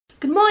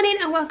Good morning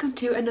and welcome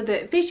to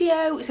another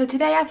video. So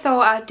today I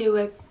thought I'd do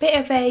a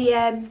bit of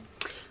a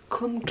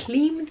come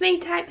clean with me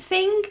type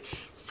thing.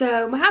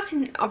 So my house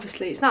is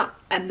obviously it's not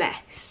a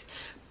mess,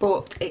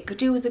 but it could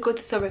do with a good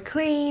thorough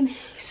clean.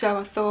 So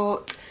I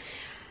thought,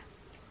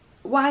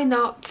 why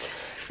not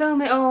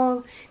film it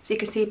all so you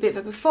can see a bit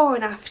of a before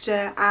and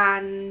after,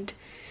 and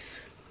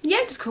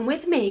yeah, just come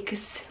with me,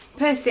 because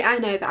personally I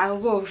know that I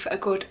love a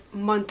good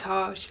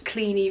montage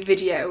cleany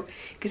video,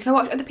 because if I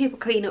watch other people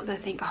clean up then I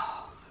think, oh,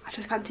 I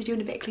just fancy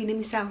doing a bit of cleaning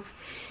myself.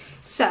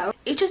 So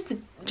it's just a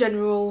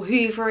general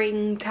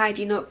hoovering,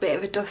 tidying up, bit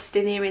of a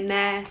dusting here and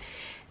there.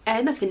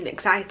 Nothing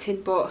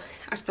exciting, but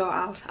I just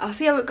thought I'll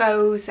see how it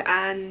goes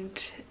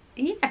and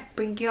yeah,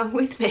 bring you on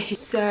with me.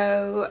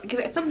 So give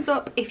it a thumbs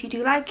up if you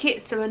do like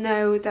it, so I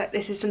know that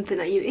this is something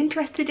that you're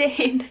interested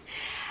in.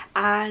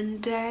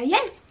 And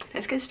yeah,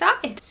 let's get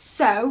started.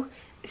 So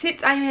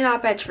since I'm in our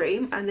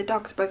bedroom and the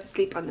dogs are both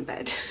asleep on the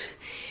bed,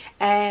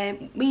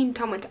 me and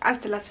Tom went to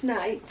Asda last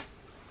night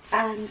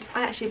and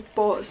I actually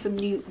bought some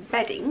new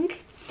bedding.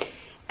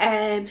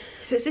 So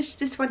it's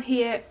this one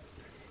here,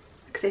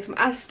 like I say, from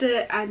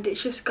Asda, and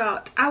it's just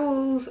got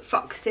owls,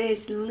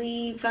 foxes,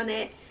 leaves on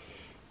it.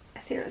 I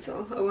think that's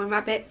all, and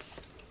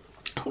rabbits.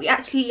 We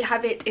actually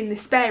have it in the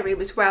spare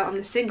room as well on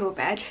the single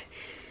bed,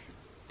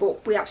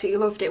 but we absolutely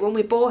loved it. When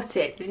we bought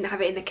it, we didn't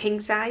have it in the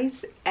king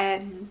size,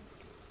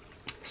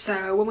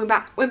 so when we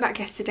went back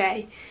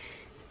yesterday,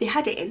 they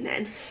had it in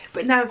then.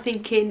 But now I'm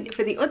thinking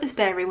for the other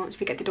spare room, once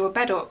we get the double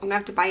bed up, I'm gonna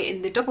have to buy it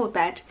in the double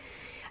bed,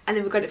 and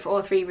then we've got it for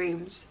all 3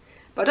 rooms.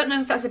 But I don't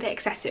know if that's a bit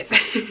excessive.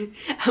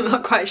 I'm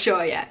not quite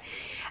sure yet.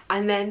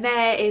 And then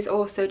there is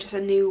also just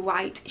a new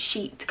white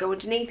sheet to go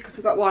underneath, because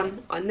we've got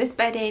one on this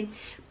bedding,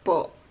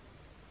 but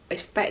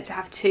it's better to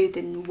have 2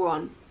 than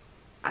 1,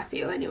 I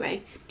feel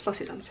anyway. Plus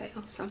it's on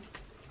sale, so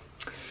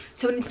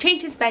I need to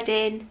change this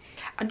bedding.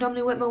 I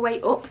normally work my way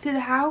up through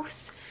the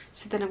house,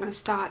 so then I'm going to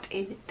start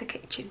in the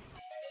kitchen.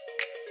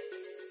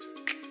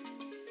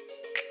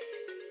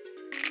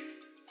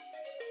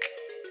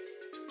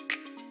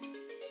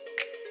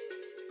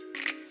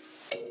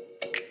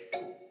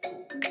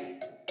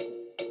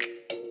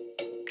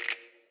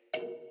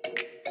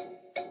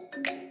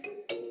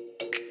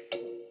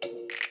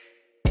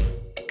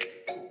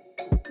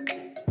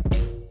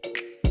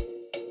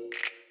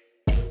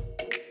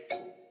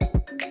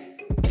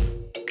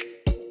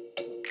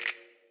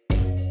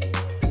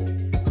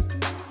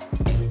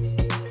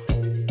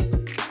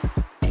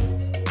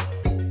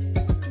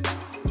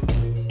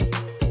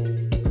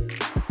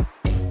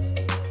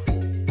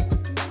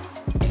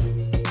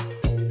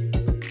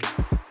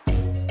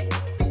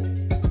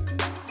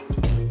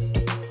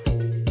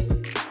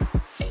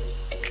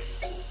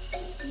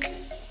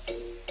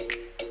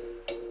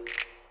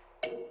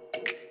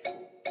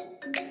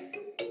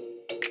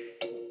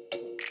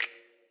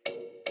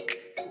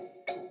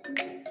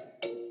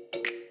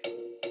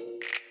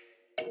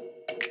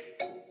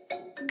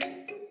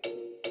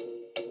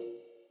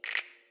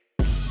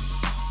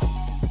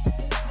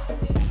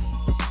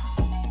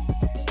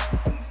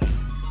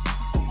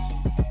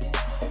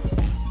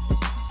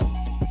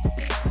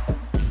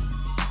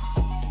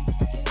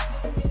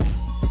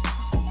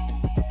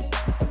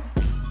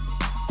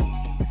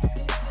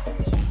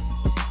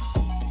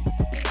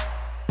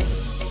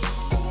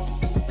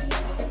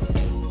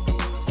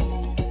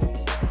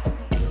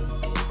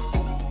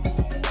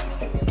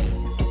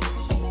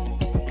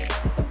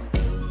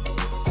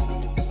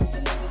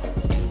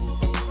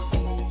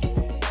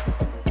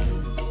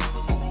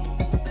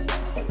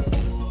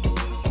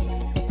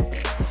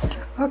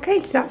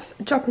 Okay, so that's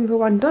job number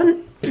 1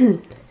 done.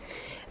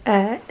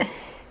 Like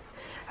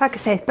I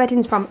say, it's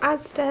bedding's from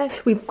Asda.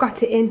 So we've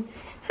got it in.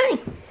 Hey,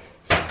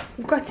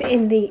 we've got it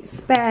in the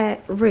spare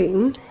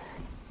room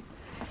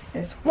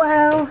as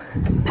well.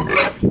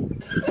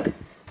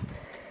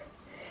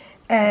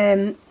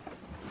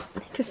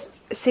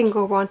 Just a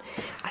single one.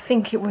 I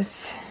think it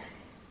was,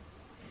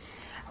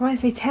 I want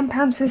to say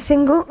 £10 for the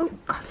single. Oh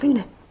God,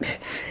 Luna.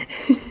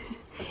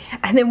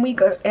 And then we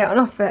got it on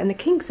offer, and the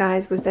king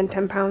size was then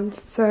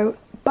 £10. So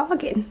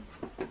bargain.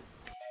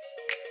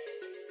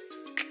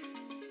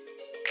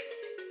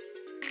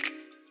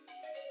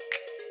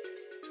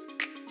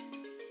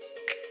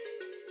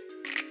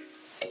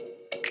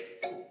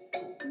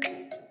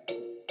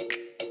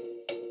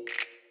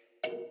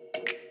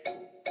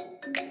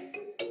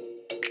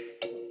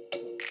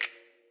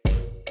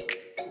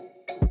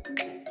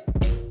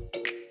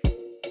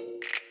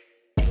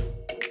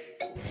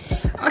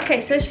 Okay,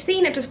 so as you've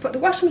seen, I've just put the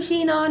washing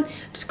machine on. I'm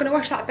just going to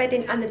wash that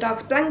bedding and the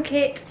dog's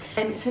blanket.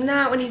 So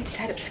now I need to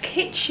tidy up the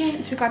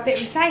kitchen. So we've got a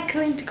bit of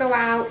recycling to go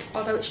out,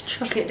 although it's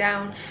chucking it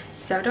down,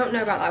 so I don't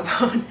know about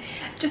that one.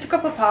 Just a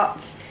couple of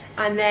pots,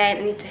 and then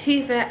I need to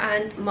hoover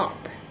and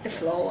mop the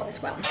floor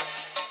as well.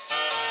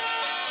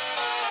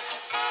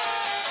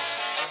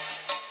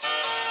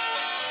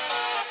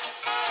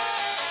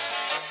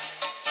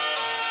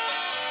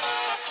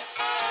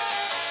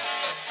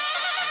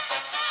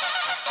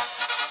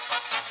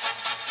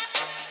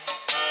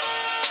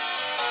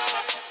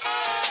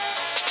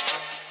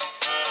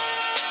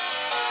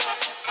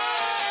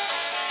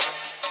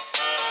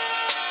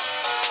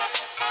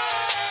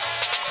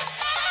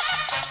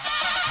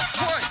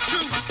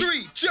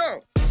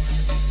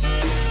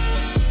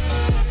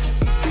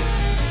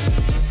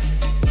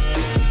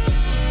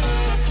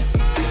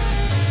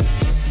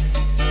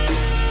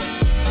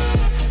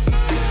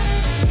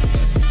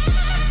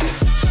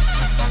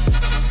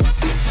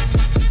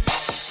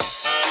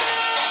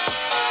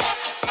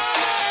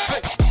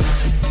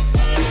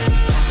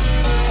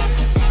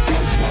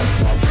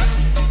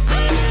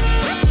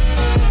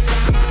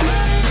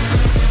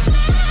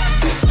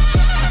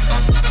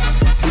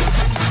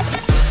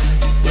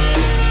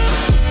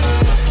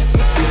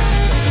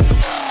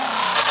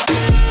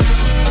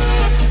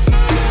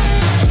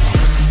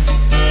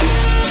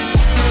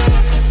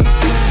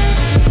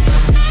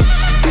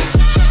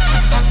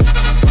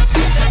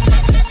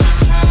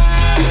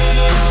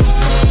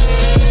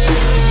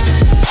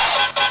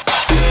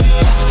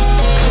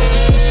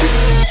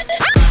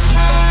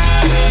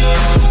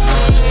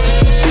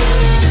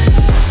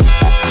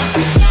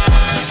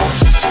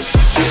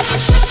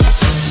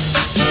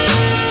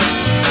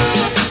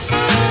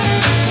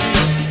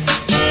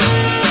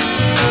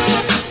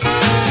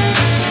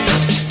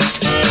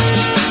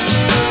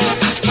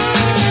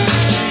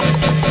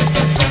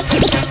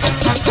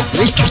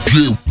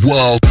 get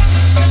wild.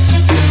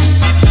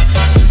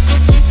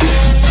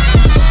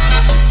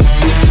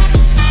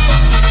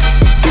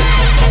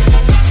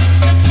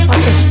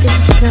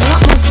 A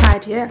lot more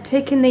tidier. I've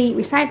taken the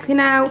recycling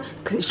out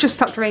because it's just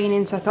stopped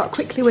raining, so I thought I'd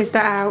quickly whiz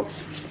that out.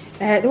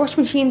 The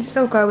washing machine's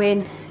still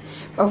going.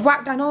 I've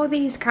whacked down all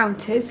these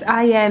counters.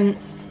 I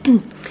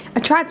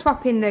tried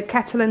swapping the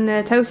kettle and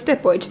the toaster,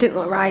 but it just didn't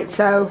look right.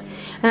 So,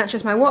 and that's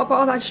just my water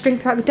bottle that I just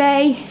drink throughout the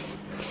day.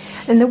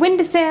 And the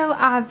windowsill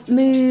I've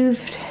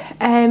moved.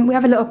 We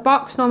have a little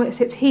box normally that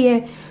sits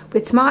here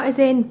with Smarties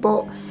in,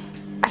 but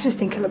I just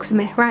think it looks a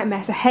right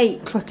mess. I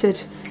hate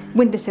cluttered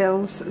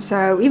windowsills,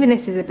 so even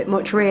this is a bit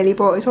much really,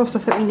 but it's all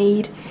stuff that we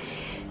need.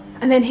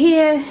 And then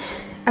here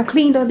I've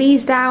cleaned all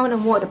these down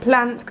and watered the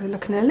plants because they're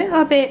looking a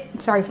little bit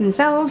sorry for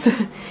themselves.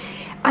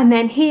 And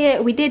then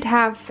here we did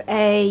have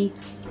a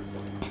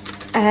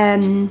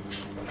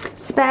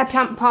spare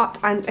plant pot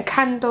and a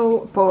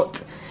candle,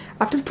 but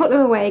I've just put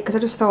them away because I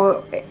just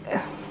thought,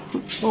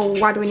 well,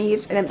 why do we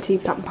need an empty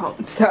plant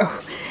pot? So,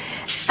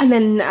 and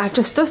then I've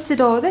just dusted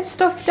all this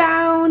stuff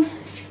down.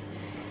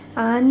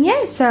 And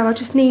yeah, so I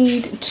just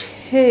need to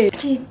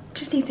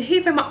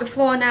hoover and mop the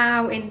floor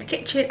now in the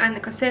kitchen and the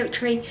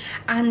conservatory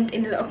and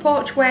in the little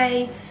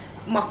porchway,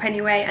 mop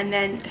anyway, and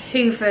then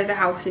hoover the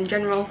house in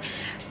general.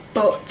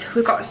 But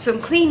we've got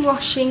some clean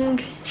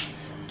washing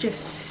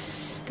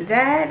just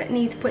there that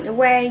needs putting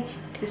away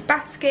to this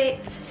basket,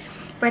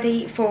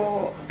 ready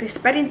for this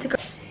bedding to go.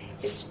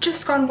 It's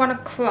just gone 1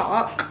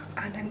 o'clock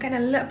and I'm getting a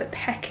little bit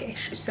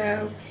peckish,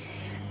 so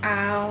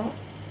I'll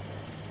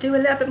do a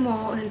little bit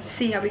more and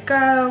see how we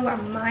go. I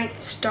might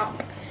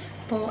stop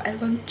for a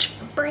lunch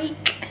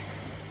break,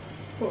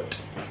 but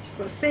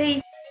we'll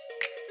see.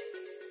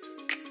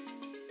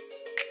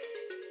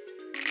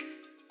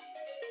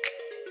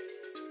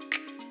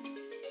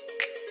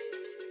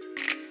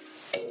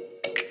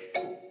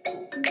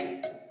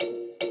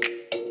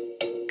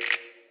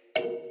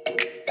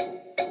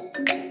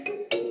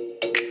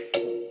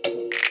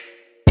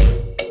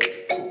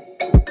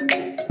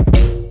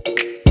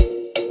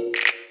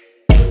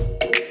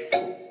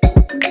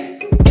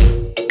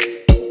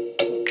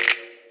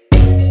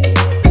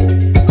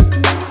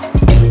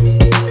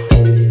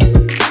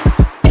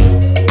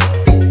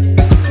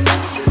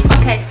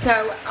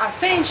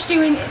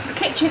 Doing the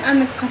kitchen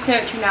and the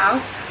conservatory now.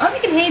 I hope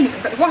you can hear me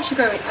because I've got the washer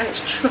going and it's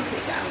chucking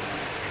it down.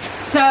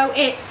 So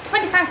it's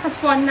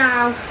 1:25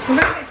 now, so I'm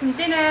going to get some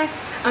dinner.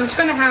 I'm just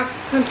going to have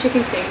some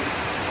chicken soup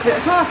because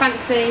that's all I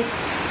fancy.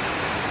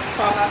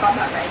 Oh my god,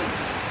 that rain.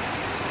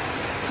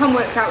 Tom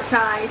works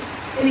outside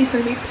and he's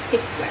going to be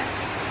piss wet.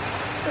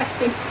 Bless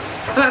him.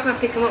 I'm not going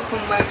to pick him up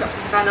from where I dropped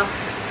his van off.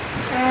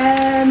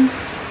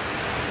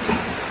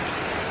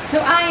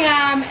 So I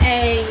am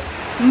a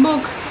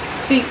mug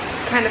soup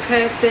kind of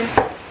person.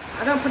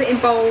 I don't put it in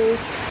bowls.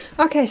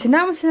 Okay, so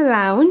now we're to the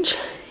lounge.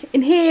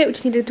 In here we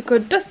just needed a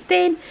good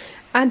dusting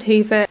and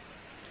hoover.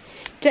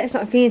 Jet's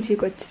not feeling too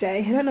good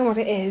today. I don't know what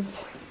it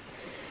is,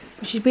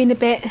 but she's been a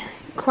bit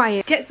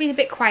quiet. Jet's been a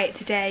bit quiet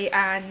today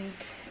and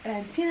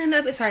feeling a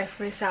little bit sorry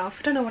for herself.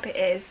 I don't know what it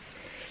is.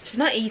 She's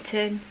not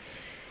eating.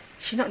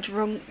 She's not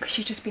drunk.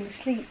 She's just been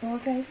asleep all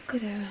day.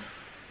 Look at her.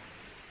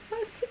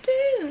 What's to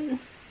do?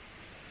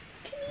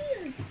 Come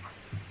here.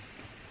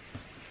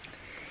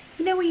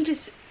 You know when you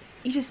just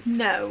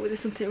know there's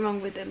something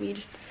wrong with them, you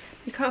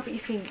can't put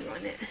your finger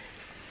on it.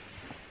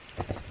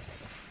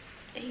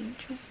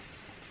 Angel.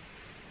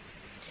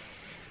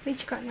 At least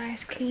you've got a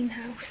nice clean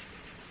house.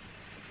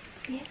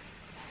 Yeah.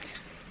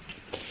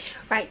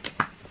 Right.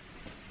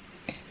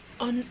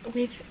 On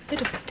with the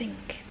dusting.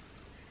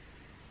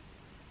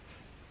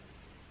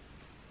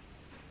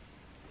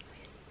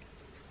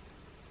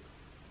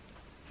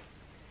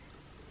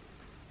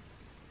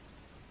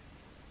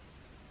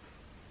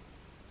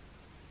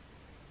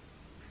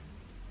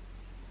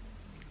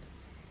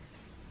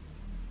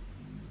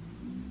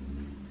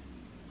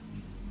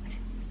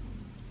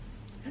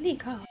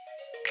 Go.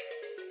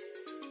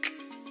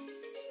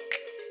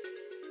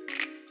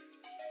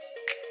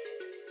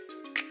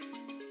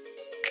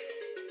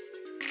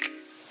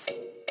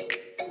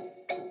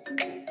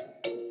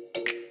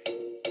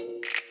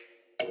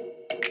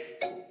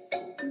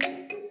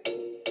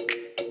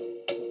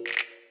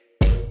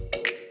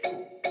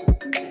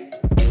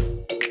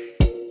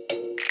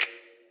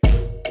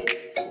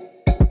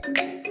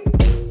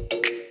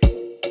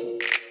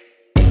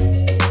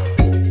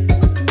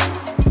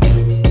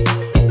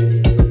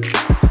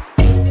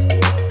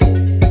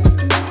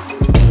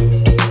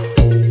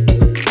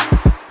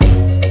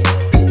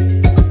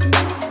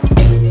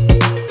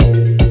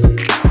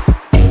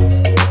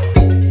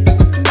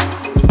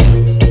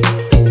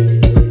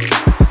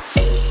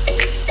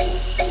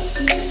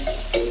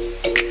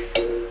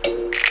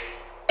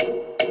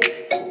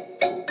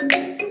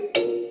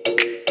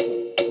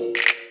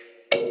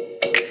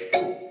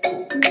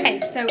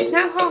 So it's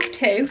now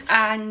 2:30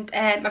 and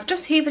I've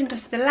just hoovered and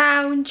dusted the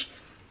lounge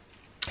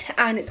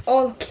and it's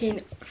all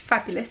looking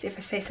fabulous if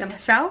I say so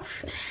myself.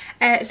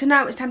 So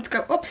now it's time to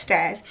go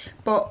upstairs,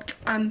 but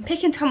I'm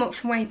picking Tom up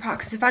from where he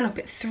parks his van up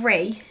at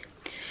 3.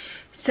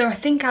 So I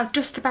think I'll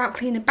just about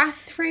clean the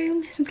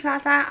bathroom, something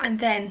like that, and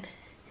then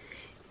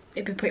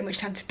it'd be pretty much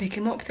time to pick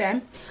him up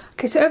then.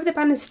 Okay, so over the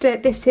banister,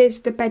 this is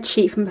the bed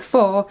sheet from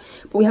before,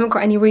 but we haven't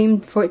got any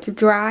room for it to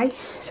dry,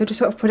 so just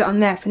sort of put it on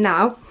there for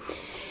now.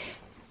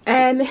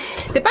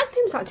 The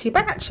bathroom's not too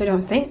bad actually, I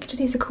don't think. It just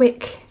needs a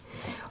quick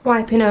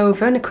wiping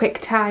over and a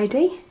quick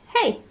tidy.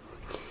 Hey!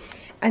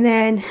 And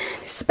then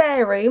the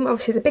spare room,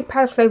 obviously there's a big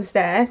pile of clothes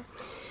there.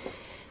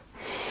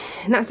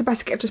 And that's the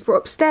basket I've just brought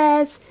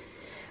upstairs.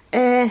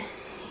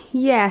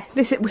 Yeah,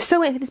 we're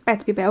still waiting for this bed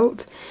to be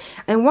built.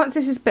 And once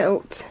this is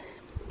built,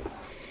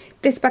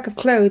 this bag of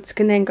clothes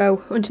can then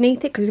go underneath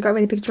it because it's got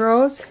really big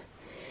drawers.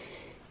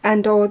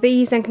 And all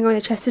these then can go in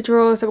the chest of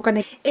drawers. So we're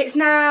gonna. It's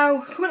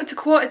now coming up to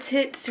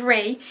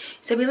 2:45,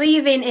 so we're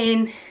leaving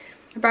in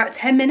about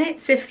 10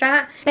 minutes, if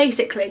that.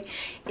 Basically,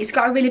 it's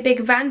got a really big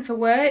van for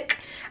work,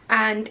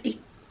 and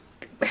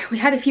we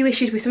had a few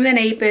issues with some of the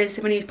neighbours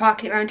when he was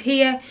parking it around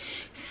here.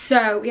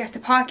 So we have to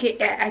park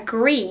it at a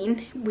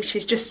green, which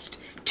is just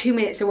 2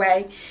 minutes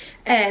away.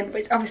 But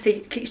it's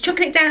obviously keeps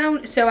chucking it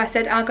down, so I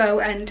said I'll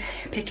go and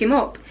pick him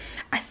up.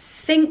 I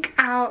think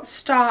I'll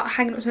start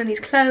hanging up some of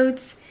these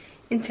clothes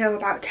until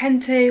about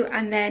 10 to,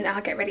 and then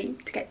I'll get ready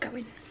to get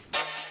going.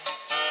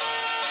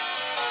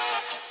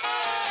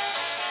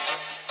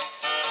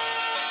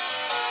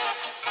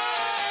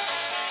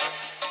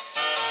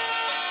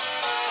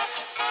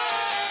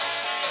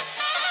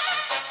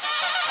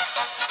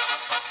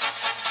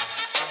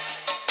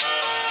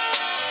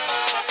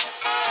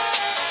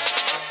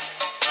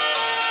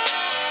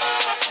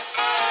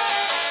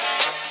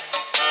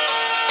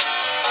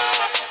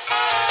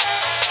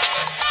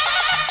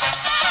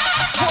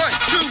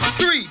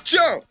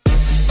 Jump!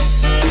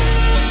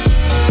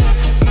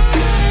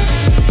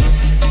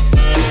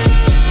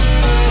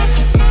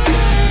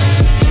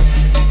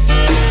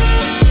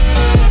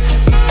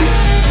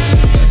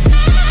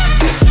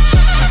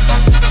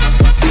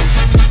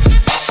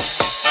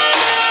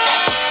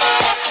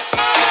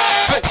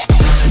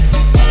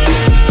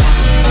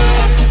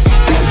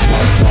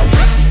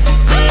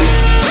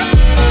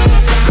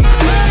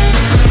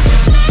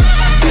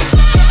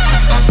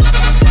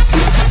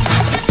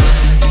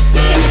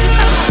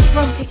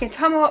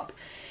 Tom up.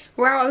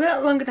 We're out a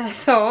little longer than I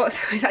thought, so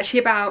it's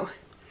actually about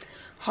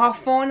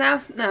 4:30 now.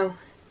 No,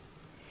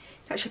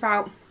 it's actually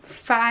about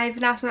 5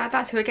 now, something like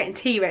that, so we're getting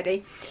tea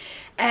ready.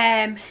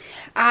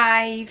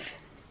 I've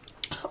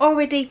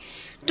already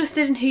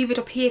dusted and hoovered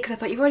up here because I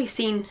thought you've already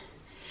seen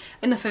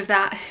enough of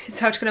that,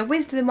 so I'm just going to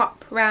whiz the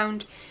mop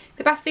around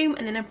the bathroom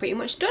and then I'm pretty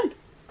much done.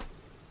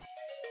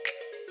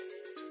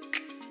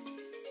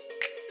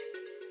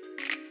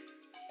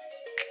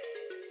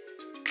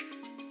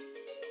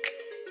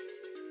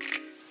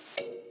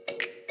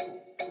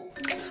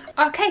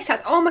 Okay, so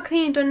that's all my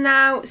cleaning done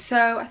now,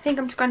 so I think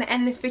I'm just going to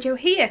end this video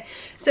here.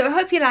 So I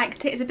hope you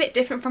liked it. It's a bit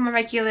different from a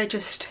regular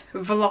just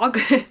vlog.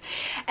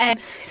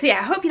 So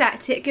yeah, I hope you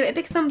liked it. Give it a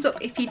big thumbs up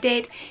if you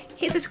did.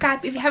 Hit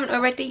subscribe if you haven't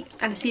already,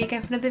 and I'll see you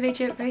again for another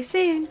video very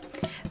soon.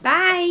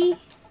 Bye!